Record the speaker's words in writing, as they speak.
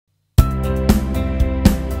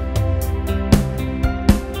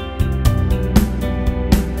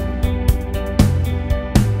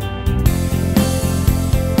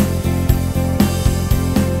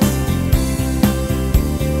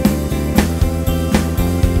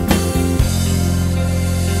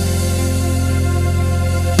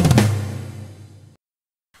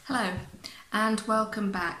and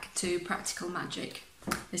welcome back to Practical Magic.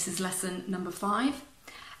 This is lesson number 5,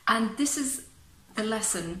 and this is the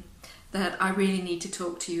lesson that I really need to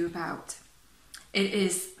talk to you about. It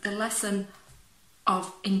is the lesson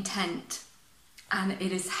of intent, and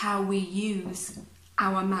it is how we use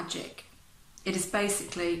our magic. It is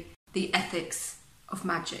basically the ethics of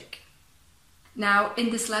magic. Now,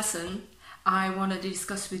 in this lesson, I want to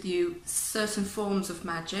discuss with you certain forms of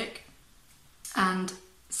magic and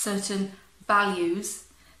certain values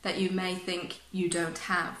that you may think you don't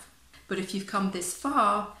have. But if you've come this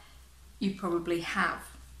far, you probably have.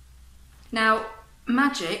 Now,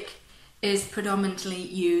 magic is predominantly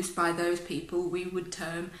used by those people we would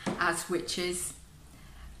term as witches,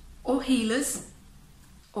 or healers,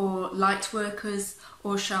 or light workers,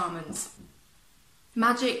 or shamans.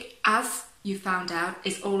 Magic, as you found out,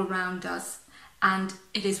 is all around us, and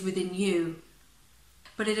it is within you.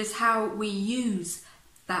 But it is how we use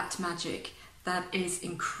that magic that is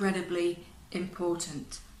incredibly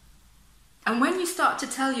important. And when you start to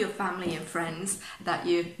tell your family and friends that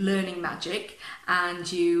you're learning magic and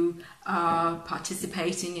you are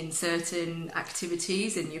participating in certain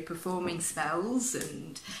activities and you're performing spells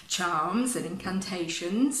and charms and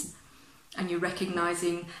incantations, and you're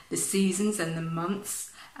recognizing the seasons and the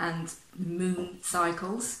months and moon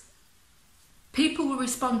cycles, people will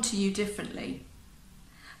respond to you differently.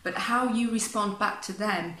 But how you respond back to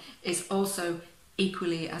them is also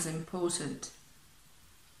equally as important.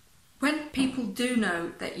 When people do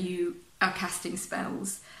know that you are casting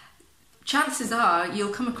spells, chances are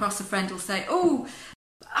you'll come across a friend who'll say, "Oh,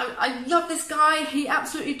 I love this guy, he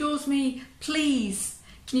absolutely adores me, please,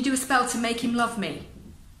 can you do a spell to make him love me?"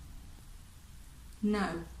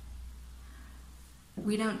 No,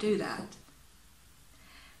 we don't do that.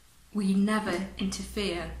 We never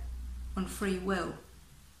interfere on free will,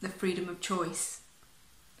 the freedom of choice.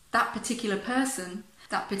 That particular person,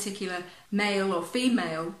 that particular male or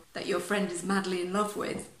female that your friend is madly in love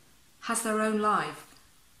with, has their own life,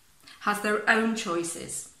 has their own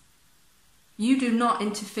choices. You do not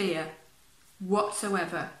interfere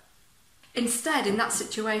whatsoever. Instead, in that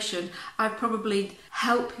situation, I'd probably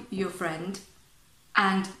help your friend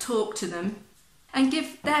and talk to them and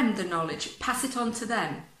give them the knowledge, pass it on to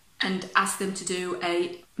them, and ask them to do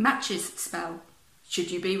a matches spell. Should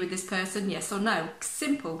you be with this person, yes or no?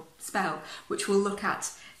 Simple spell, which we'll look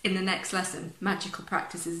at in the next lesson, magical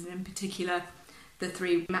practices, and in particular the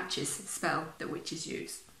 3 matches spell that witches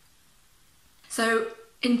use. So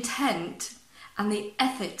intent and the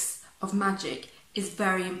ethics of magic is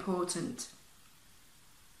very important.